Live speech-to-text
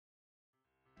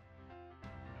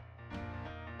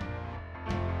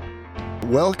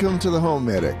Welcome to the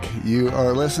HomeMedic. You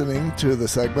are listening to the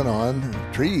segment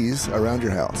on trees around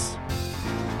your house.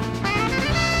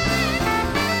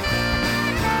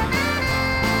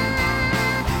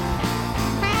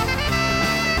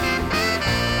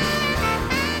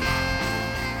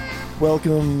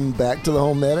 Welcome back to the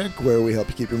HomeMedic, where we help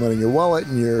you keep your money in your wallet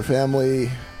and your family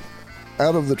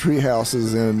out of the tree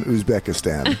houses in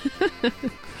Uzbekistan.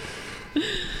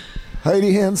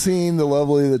 Heidi Hansine, the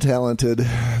lovely, the talented,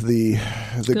 the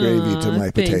gravy to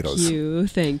my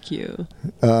potatoes. Thank you.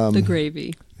 The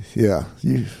gravy. Yeah,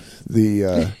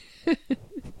 the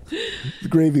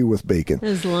gravy with bacon.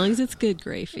 As long as it's good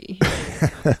gravy.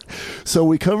 So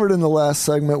we covered in the last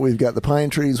segment, we've got the pine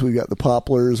trees, we've got the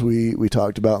poplars we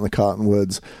talked about in the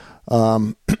cottonwoods.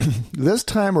 This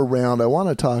time around, I want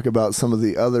to talk about some of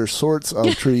the other sorts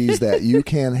of trees that you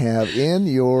can have in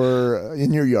your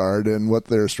yard and what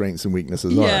their strengths and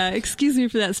weaknesses are. Yeah, excuse me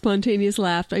for that spontaneous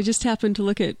laugh. I just happened to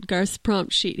look at Garth's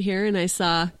prompt sheet here, and I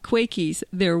saw quakies.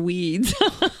 They're weeds.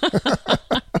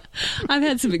 I've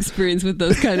had some experience with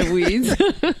those kind of weeds.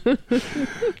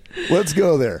 Let's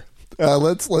go there.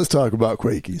 Let's talk about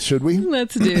quakies, should we?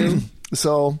 Let's do.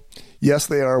 So, yes,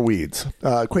 they are weeds.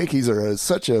 Quakies are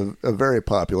such a very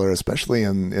popular, especially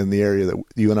in the area that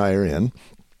you and I are in,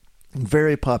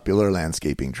 very popular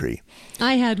landscaping tree.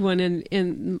 I had one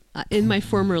in my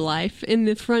former life in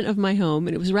the front of my home,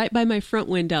 and it was right by my front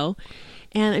window.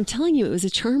 And I'm telling you, it was a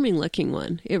charming looking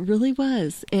one. It really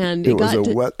was. And it got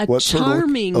a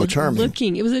charming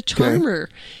looking. It was a charmer.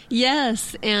 Okay.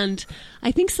 Yes. And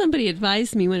I think somebody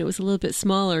advised me when it was a little bit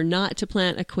smaller not to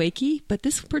plant a quakie. But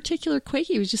this particular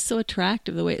quakie was just so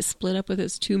attractive, the way it split up with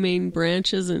its two main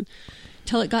branches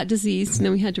until it got diseased, and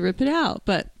then we had to rip it out.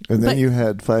 But you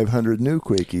had 500 new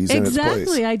quakies in its place.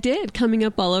 Exactly. I did, coming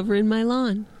up all over in my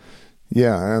lawn.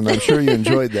 Yeah, and I'm sure you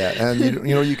enjoyed that. And,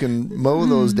 you can mow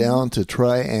those down to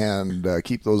try and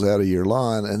keep those out of your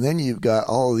lawn, and then you've got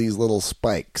all of these little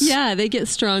spikes. Yeah, they get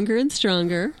stronger and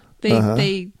stronger.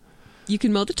 You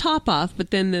can mow the top off,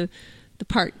 but then the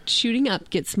part shooting up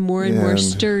gets more and more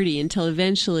sturdy until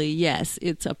eventually, yes,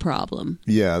 it's a problem.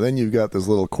 Yeah, then you've got this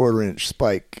little 1/4-inch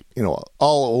spike,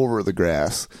 all over the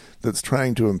grass that's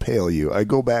trying to impale you. I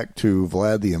go back to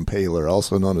Vlad the Impaler,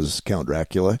 also known as Count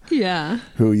Dracula. Yeah.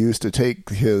 Who used to take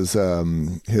his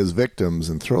victims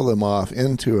and throw them off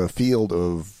into a field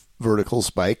of vertical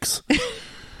spikes.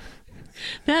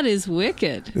 That is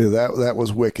wicked. Yeah, that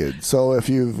was wicked. So if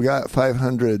you've got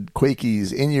 500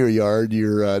 quakies in your yard,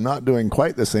 you're not doing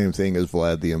quite the same thing as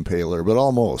Vlad the Impaler, but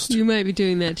almost. You might be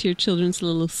doing that to your children's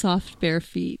little soft bare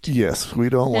feet. Yes, we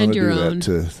don't want to do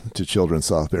that to children's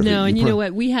soft bare feet. No, and you know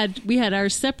what? We had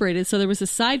ours separated, so there was a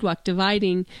sidewalk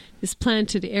dividing this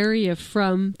planted area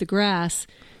from the grass.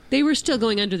 They were still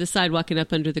going under the sidewalk and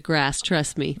up under the grass,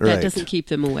 trust me. That Right. doesn't keep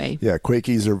them away. Yeah,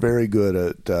 quakies are very good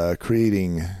at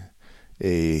creating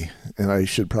and I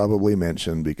should probably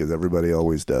mention, because everybody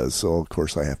always does, so of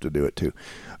course I have to do it too.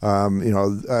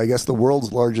 I guess the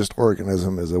world's largest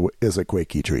organism is a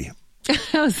quakie tree.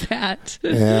 How's that?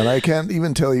 And I can't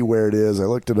even tell you where it is. I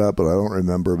looked it up, but I don't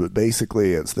remember. But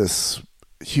basically, it's this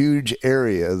huge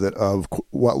area of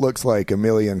what looks like a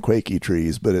million quakie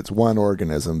trees, but it's one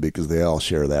organism because they all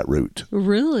share that root.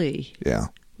 Really? Yeah.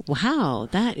 Wow,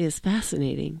 that is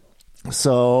fascinating.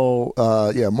 So,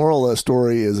 moral of the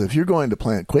story is if you're going to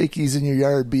plant quakies in your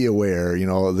yard, be aware.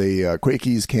 The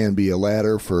quakies can be a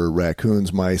ladder for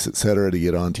raccoons, mice, etc. to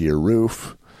get onto your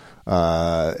roof.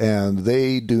 And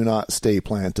they do not stay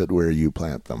planted where you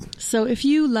plant them. So if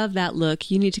you love that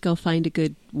look, you need to go find a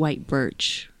good white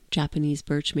birch, Japanese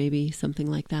birch maybe, something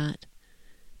like that.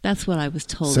 That's what I was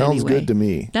told. Sounds anyway. good to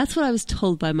me. That's what I was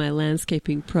told by my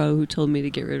landscaping pro who told me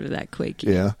to get rid of that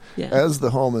quakie. Yeah. As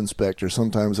the home inspector,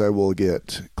 sometimes I will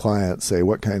get clients say,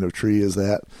 what kind of tree is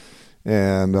that?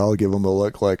 And I'll give them a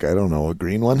look like, I don't know, a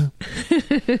green one.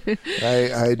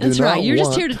 I do that's not right. You're want...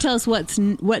 just here to tell us what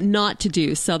not to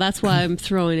do. So that's why I'm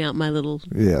throwing out my little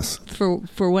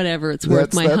for whatever it's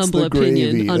worth, my humble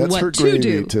opinion on that's what to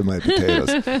do to my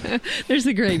potatoes. There's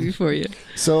the gravy for you.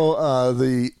 So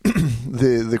the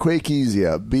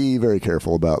quakies, be very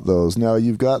careful about those. Now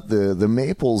you've got the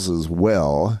maples as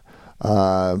well.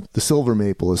 The silver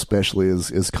maple especially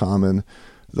is common.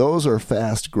 Those are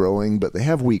fast growing, but they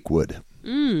have weak wood.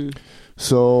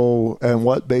 So, and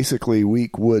what basically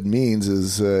weak wood means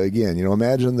is, again,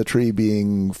 imagine the tree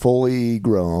being fully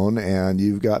grown and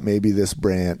you've got maybe this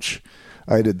branch.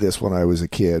 I did this when I was a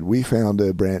kid. We found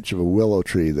a branch of a willow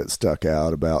tree that stuck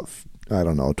out about I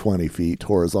don't know, 20 feet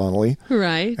horizontally.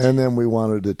 Right. And then we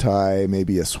wanted to tie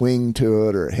maybe a swing to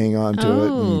it or hang on to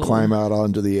it and climb out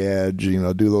onto the edge,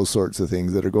 do those sorts of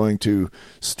things that are going to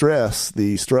stress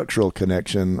the structural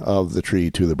connection of the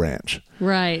tree to the branch.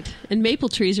 Right. And maple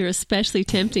trees are especially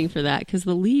tempting for that because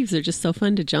the leaves are just so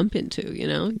fun to jump into, Get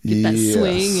that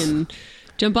swing and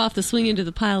jump off the swing into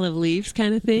the pile of leaves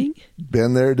kind of thing.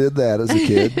 Been there, did that as a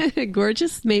kid.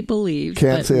 Gorgeous maple leaves.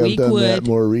 Can't say I've done that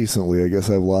more recently. I guess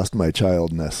I've lost my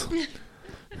childness.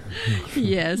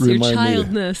 Yes, your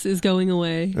childness is going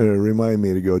away. Remind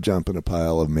me to go jump in a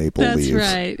pile of maple leaves.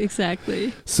 That's right,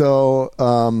 exactly. So,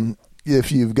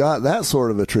 if you've got that sort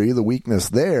of a tree, the weakness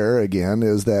there, again,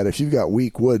 is that if you've got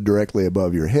weak wood directly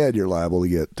above your head, you're liable to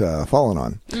get fallen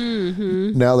on.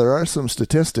 Mm-hmm. Now, there are some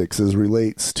statistics as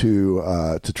relates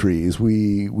to trees.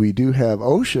 We do have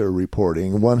OSHA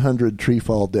reporting 100 tree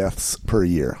fall deaths per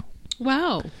year.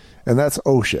 Wow. And that's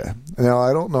OSHA. Now,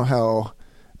 I don't know how...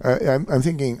 I'm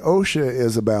thinking OSHA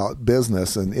is about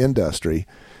business and industry.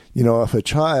 If a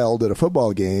child at a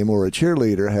football game or a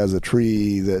cheerleader has a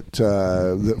tree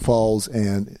that falls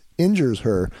and injures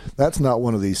her, that's not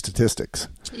one of these statistics.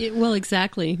 Well,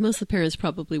 exactly. Most of the parents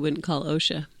probably wouldn't call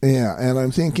OSHA. Yeah, and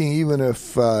I'm thinking even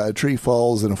if a tree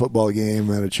falls in a football game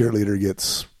and a cheerleader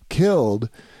gets killed,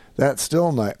 that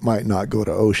still might not go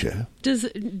to OSHA.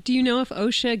 Do you know if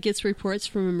OSHA gets reports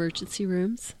from emergency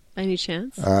rooms? By any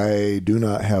chance? I do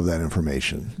not have that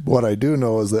information. What I do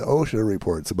know is that OSHA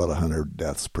reports about 100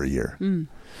 deaths per year. Mm.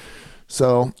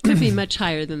 So could be much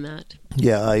higher than that.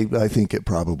 Yeah, I think it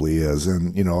probably is.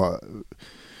 And,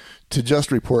 to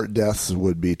just report deaths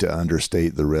would be to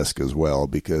understate the risk as well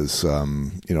because,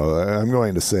 I'm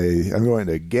going to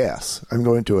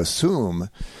assume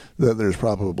that there's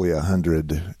probably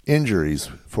 100 injuries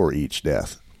for each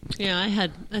death. Yeah, I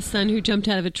had a son who jumped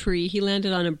out of a tree. He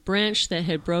landed on a branch that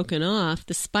had broken off.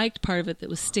 The spiked part of it that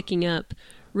was sticking up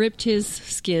ripped his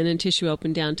skin and tissue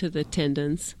open down to the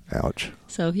tendons. Ouch.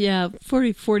 So,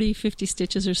 40, 50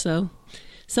 stitches or so.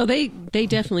 So they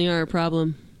definitely are a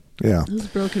problem. Yeah. Those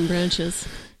broken branches.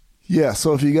 Yeah,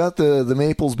 so if you got the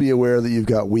maples, be aware that you've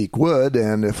got weak wood,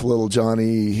 and if little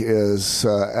Johnny is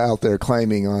out there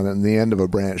climbing on the end of a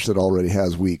branch that already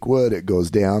has weak wood, it goes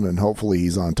down, and hopefully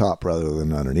he's on top rather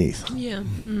than underneath. Yeah.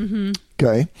 Mm-hmm.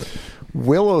 Okay.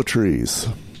 Willow trees.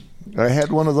 I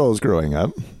had one of those growing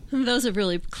up. And those are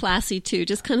really classy, too.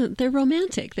 Just they're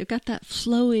romantic. They've got that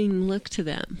flowing look to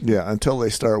them. Yeah, until they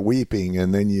start weeping,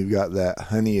 and then you've got that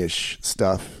honeyish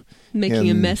stuff. Making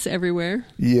a mess everywhere.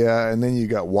 Yeah, and then you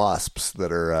got wasps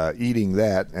that are eating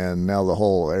that, and now the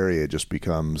whole area just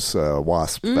becomes a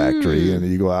wasp factory, and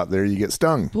you go out there, you get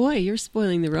stung. Boy, you're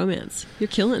spoiling the romance. You're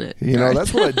killing it.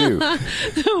 That's what I do.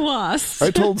 The wasps.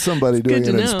 I told somebody doing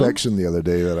an inspection the other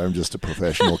day that I'm just a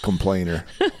professional complainer.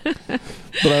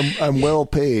 But I'm well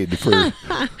paid for...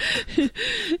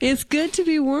 It's good to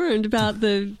be warned about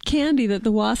the candy that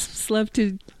the wasps love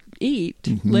to eat,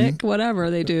 lick,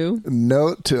 whatever they do.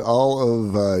 Note to all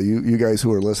of you guys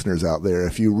who are listeners out there,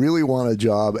 if you really want a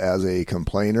job as a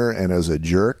complainer and as a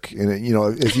jerk, and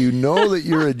if you know that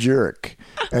you're a jerk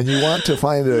and you want to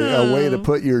find a way to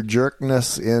put your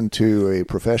jerkness into a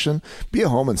profession, be a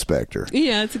home inspector.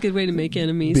 Yeah, it's a good way to make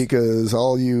enemies. Because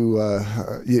all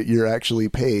you're actually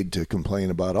paid to complain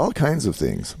about all kinds of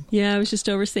things. Yeah, I was just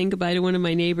over saying goodbye to one of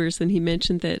my neighbors, and he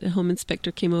mentioned that a home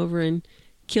inspector came over and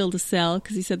killed a cell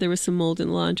because he said there was some mold in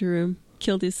the laundry room.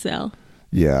 Killed his cell.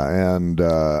 Yeah, and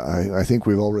I think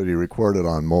we've already recorded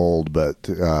on mold, but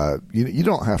you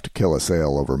don't have to kill a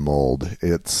cell over mold.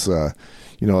 It's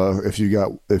if you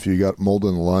got mold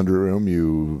in the laundry room,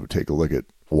 you take a look at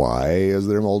why is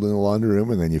there mold in the laundry room,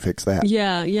 and then you fix that.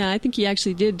 Yeah, I think he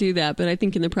actually did do that, but I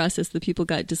think in the process the people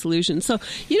got disillusioned. So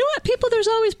you know what, people, there's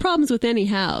always problems with any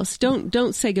house.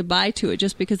 Don't say goodbye to it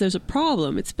just because there's a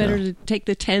problem. It's better to take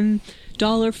the $10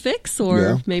 fix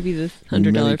or maybe the $100 fix.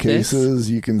 In many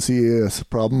cases, you can see a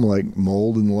problem like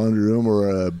mold in the laundry room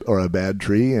or a bad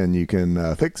tree, and you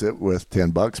can fix it with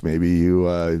 $10.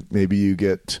 Maybe you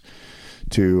get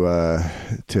to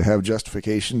have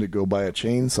justification to go buy a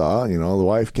chainsaw. The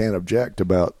wife can't object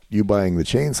about you buying the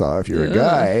chainsaw if you're a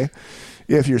guy.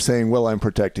 If you're saying, well, I'm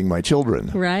protecting my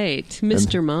children. Right.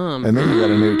 Mr. Mom. And then you got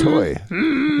a new toy.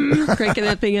 Cranking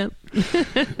that thing up.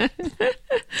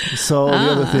 So the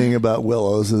other thing about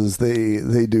willows is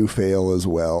they do fail as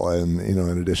well, and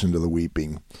in addition to the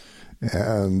weeping.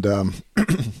 And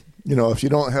if you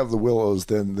don't have the willows,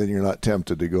 then you're not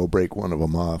tempted to go break one of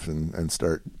them off and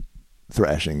start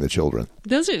thrashing the children.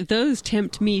 Those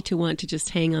tempt me to want to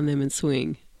just hang on them and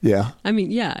swing. Yeah. I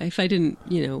mean, if I didn't,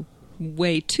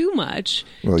 weigh too much.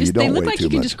 Well, just, you don't they look weigh like too you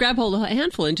can much. just grab hold of a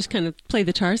handful and just kind of play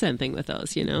the Tarzan thing with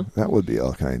those, you know? That would be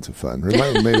all kinds of fun.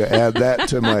 Remind me to add that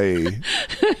to my,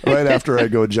 right after I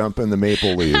go jump in the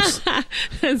maple leaves.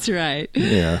 That's right.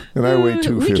 Yeah, and I weigh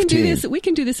 215. We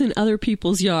can do this in other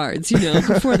people's yards, you know,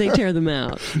 before they tear them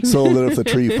out. So that if the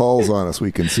tree falls on us,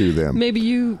 we can sue them. Maybe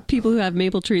you people who have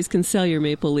maple trees can sell your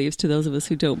maple leaves to those of us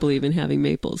who don't believe in having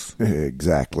maples.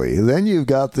 Exactly. Then you've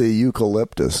got the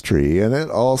eucalyptus tree, and it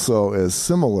also is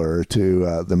similar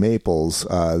to the maples.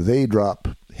 They drop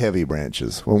heavy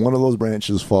branches. When one of those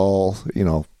branches fall, you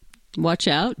know, watch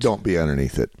out. Don't be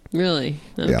underneath it. Really?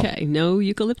 Okay. Yeah. No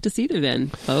eucalyptus either then,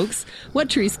 folks. What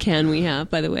trees can we have,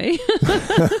 by the way?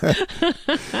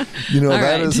 You know,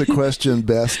 that is a question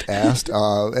best asked,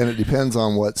 and it depends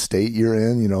on what state you're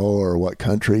in, you know, or what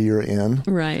country you're in.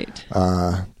 Right.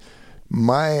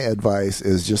 My advice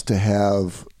is just to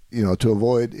have, you know, to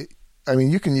avoid... I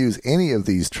mean, you can use any of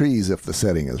these trees if the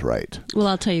setting is right. Well,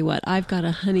 I'll tell you what. I've got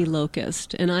a honey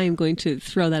locust, and I am going to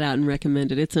throw that out and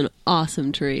recommend it. It's an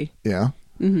awesome tree. Yeah?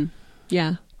 Mm-hmm.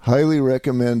 Yeah. Highly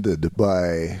recommended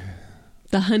by...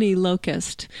 the honey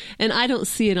locust. And I don't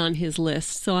see it on his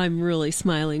list, so I'm really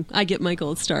smiling. I get my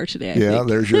gold star today, I think.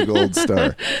 There's your gold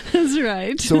star. That's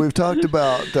right. So we've talked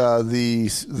about I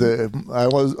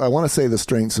want to say the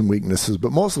strengths and weaknesses,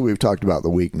 but mostly we've talked about the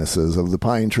weaknesses of the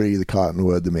pine tree, the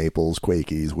cottonwood, the maples,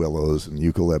 quakies, willows, and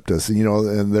eucalyptus. And, you know,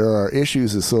 and there are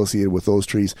issues associated with those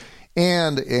trees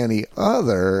and any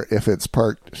other if it's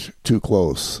parked too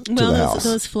close to the house.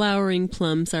 Those flowering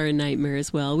plums are a nightmare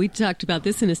as well. We talked about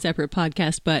this in a separate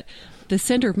podcast, but the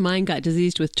center of mine got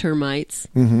diseased with termites.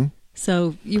 Mm-hmm.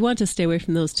 So you want to stay away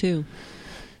from those too.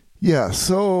 Yeah,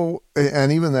 so,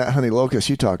 and even that honey locust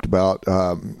you talked about,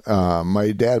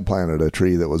 my dad planted a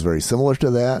tree that was very similar to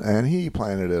that, and he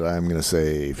planted it, I'm going to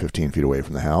say, 15 feet away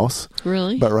from the house.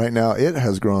 Really? But right now it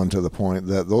has grown to the point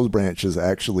that those branches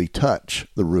actually touch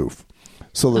the roof.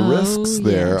 So the risks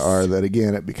there are that,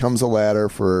 again, it becomes a ladder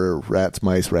for rats,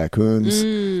 mice, raccoons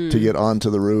to get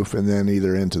onto the roof and then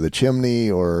either into the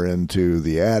chimney or into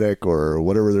the attic or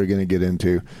whatever they're going to get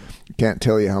into. Can't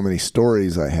tell you how many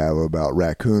stories I have about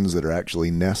raccoons that are actually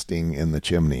nesting in the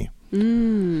chimney.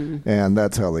 And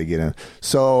that's how they get in.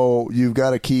 So you've got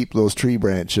to keep those tree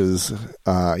branches, you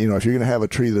know, if you're going to have a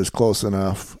tree that's close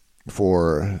enough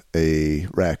for a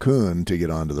raccoon to get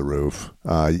onto the roof,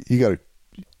 you got to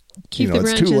keep the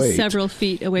branches several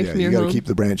feet away from your home. You got to keep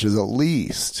the branches at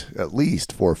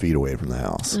least 4 feet away from the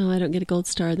house. Oh, I don't get a gold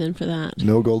star then for that.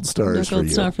 No gold stars for you. No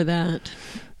gold star for that.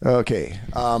 Okay,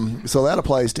 so that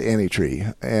applies to any tree,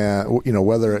 and you know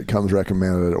whether it comes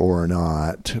recommended or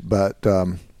not. But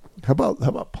how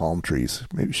about palm trees?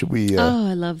 Maybe should we?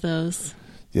 I love those.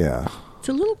 Yeah, it's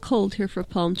a little cold here for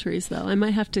palm trees, though. I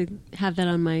might have to have that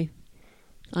on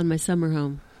my summer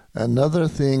home. Another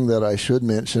thing that I should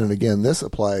mention, and again, this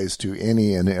applies to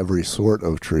any and every sort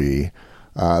of tree.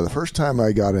 The first time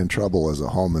I got in trouble as a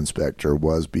home inspector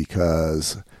was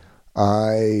because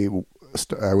I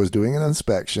was doing an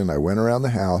inspection. I went around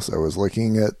the house. I was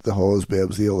looking at the hose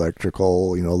bibs, the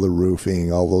electrical, you know, the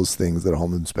roofing, all those things that a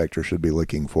home inspector should be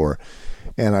looking for.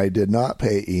 And I did not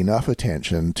pay enough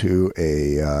attention to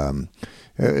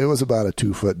it was about a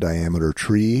 2-foot diameter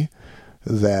tree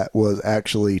that was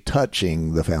actually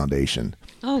touching the foundation.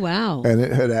 Oh, wow. And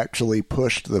it had actually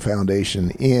pushed the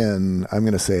foundation in, I'm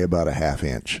going to say, about a half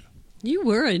inch. You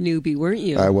were a newbie, weren't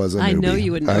you? I was a newbie. I know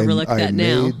you wouldn't overlook that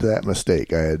now. I made that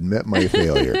mistake. I admit my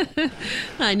failure.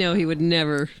 I know he would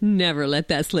never let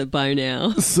that slip by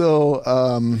now. So,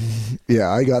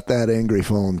 I got that angry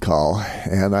phone call,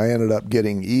 and I ended up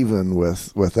getting even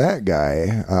with that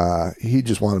guy. He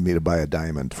just wanted me to buy a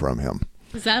diamond from him.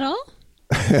 Is that all?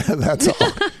 That's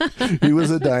all. He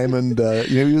was a diamond,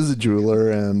 he was a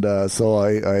jeweler, and so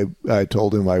I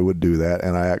told him I would do that,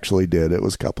 and I actually did. It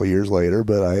was a couple of years later,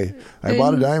 but I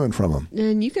bought a diamond from him.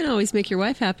 And you can always make your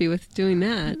wife happy with doing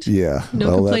that. Yeah.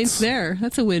 No complaints there.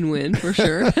 That's a win-win for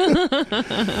sure. You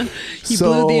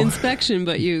blew the inspection,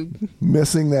 but you...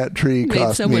 Missing that tree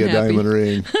cost me a diamond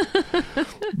ring.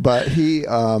 But he,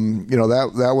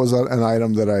 that was an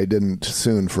item that I didn't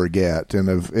soon forget. And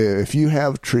if you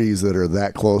have trees that are that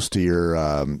close to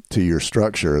your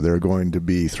structure, they're going to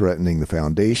be threatening the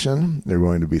foundation. They're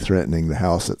going to be threatening the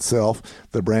house itself.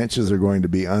 The branches are going to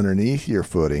be underneath your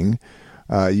footing.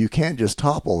 You can't just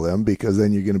topple them because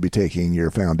then you're going to be taking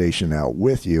your foundation out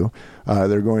with you.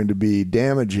 They're going to be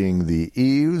damaging the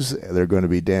eaves, they're going to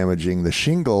be damaging the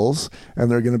shingles,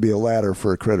 and they're going to be a ladder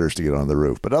for critters to get on the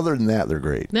roof. But other than that, they're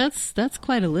great. That's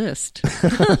quite a list.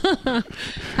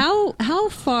 How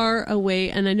far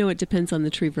away, and I know it depends on the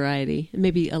tree variety,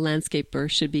 maybe a landscaper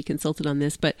should be consulted on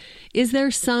this, but is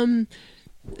there some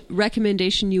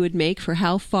recommendation you would make for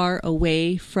how far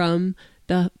away from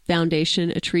the foundation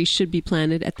a tree should be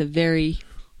planted at the very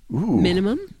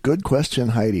minimum? Good question,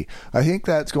 Heidi. I think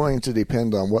that's going to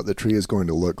depend on what the tree is going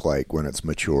to look like when it's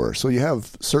mature. So you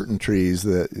have certain trees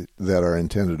that are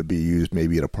intended to be used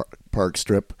maybe at a park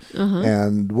strip,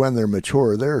 and when they're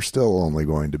mature, they're still only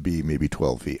going to be maybe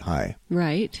 12 feet high.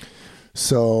 Right.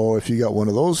 So if you got one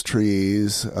of those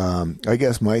trees, I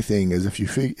guess my thing is if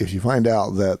you find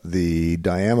out that the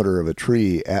diameter of a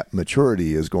tree at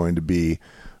maturity is going to be,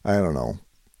 I don't know,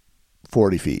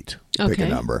 40 feet, pick a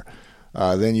number,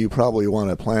 then you probably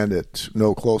want to plant it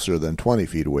no closer than 20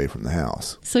 feet away from the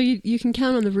house. So you can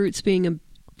count on the roots being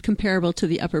comparable to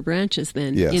the upper branches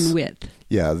then in width.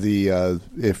 Yeah, the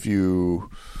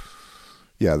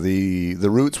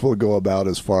roots will go about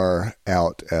as far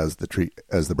out as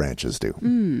the branches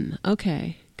do.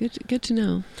 Okay. Good to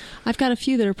know. I've got a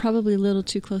few that are probably a little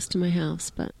too close to my house,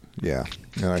 but yeah,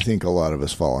 and I think a lot of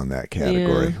us fall in that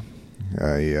category.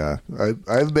 Yeah.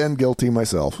 I've been guilty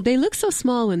myself. They look so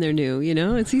small when they're new,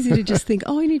 It's easy to just think,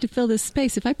 I need to fill this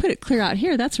space. If I put it clear out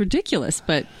here, that's ridiculous.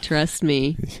 But trust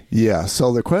me. Yeah.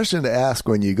 So the question to ask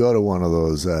when you go to one of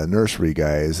those nursery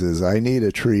guys is, I need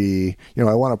a tree.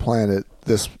 I want to plant it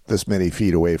this many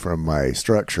feet away from my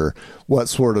structure. What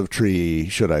sort of tree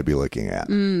should I be looking at?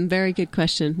 Very good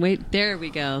question. Wait, there we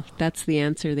go. That's the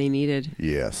answer they needed.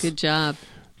 Yes. Good job.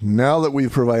 Now that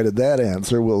we've provided that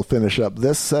answer, we'll finish up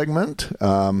this segment,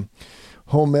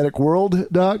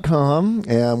 HomeMedicWorld.com,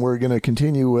 and we're going to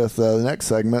continue with the next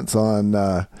segments on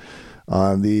some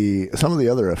of the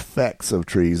other effects of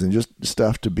trees and just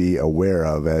stuff to be aware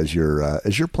of as you're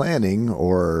planning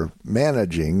or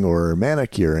managing or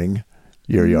manicuring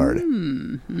your yard.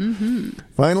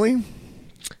 Finally.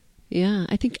 Yeah,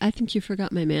 I think you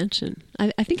forgot my mansion.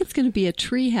 I think it's going to be a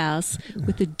tree house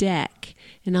with a deck.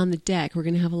 And on the deck, we're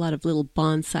going to have a lot of little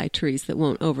bonsai trees that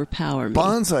won't overpower me.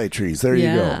 Bonsai trees, there you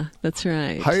go. Yeah, that's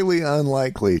right. Highly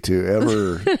unlikely to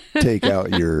ever take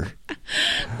out your...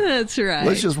 That's right.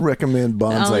 Let's just recommend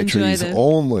bonsai trees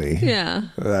only. Yeah.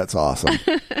 That's awesome.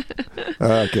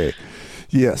 Okay.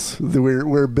 Yes,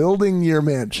 we're building your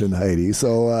mansion, Heidi.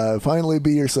 So finally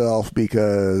be yourself,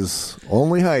 because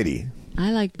only Heidi...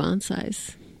 I like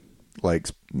bonsais. We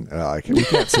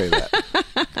can't say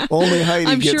that. Only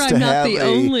Heidi gets to have the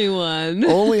only one.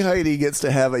 Only Heidi gets to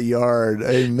have a yard,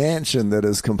 a mansion that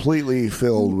is completely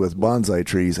filled with bonsai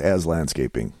trees as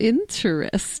landscaping.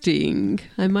 Interesting.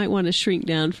 I might want to shrink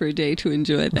down for a day to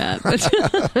enjoy that.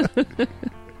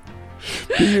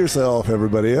 Be yourself.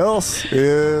 Everybody else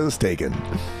is taken.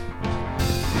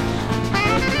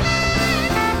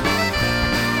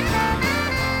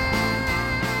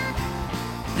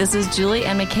 This is Julie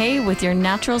and McKay with your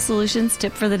Natural Solutions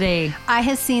tip for the day. I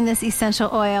have seen this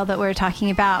essential oil that we're talking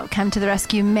about come to the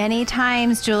rescue many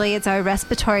times, Julie. It's our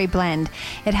respiratory blend.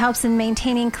 It helps in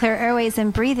maintaining clear airways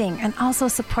and breathing, and also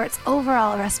supports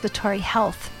overall respiratory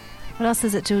health. What else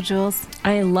does it do, Jules?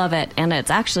 I love it, and it's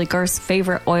actually Garth's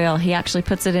favorite oil. He actually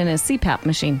puts it in his CPAP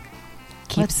machine.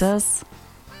 Keeps us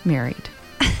married.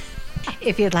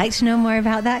 If you'd like to know more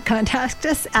about that, contact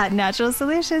us at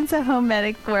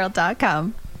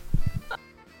naturalsolutions@homemedicworld.com.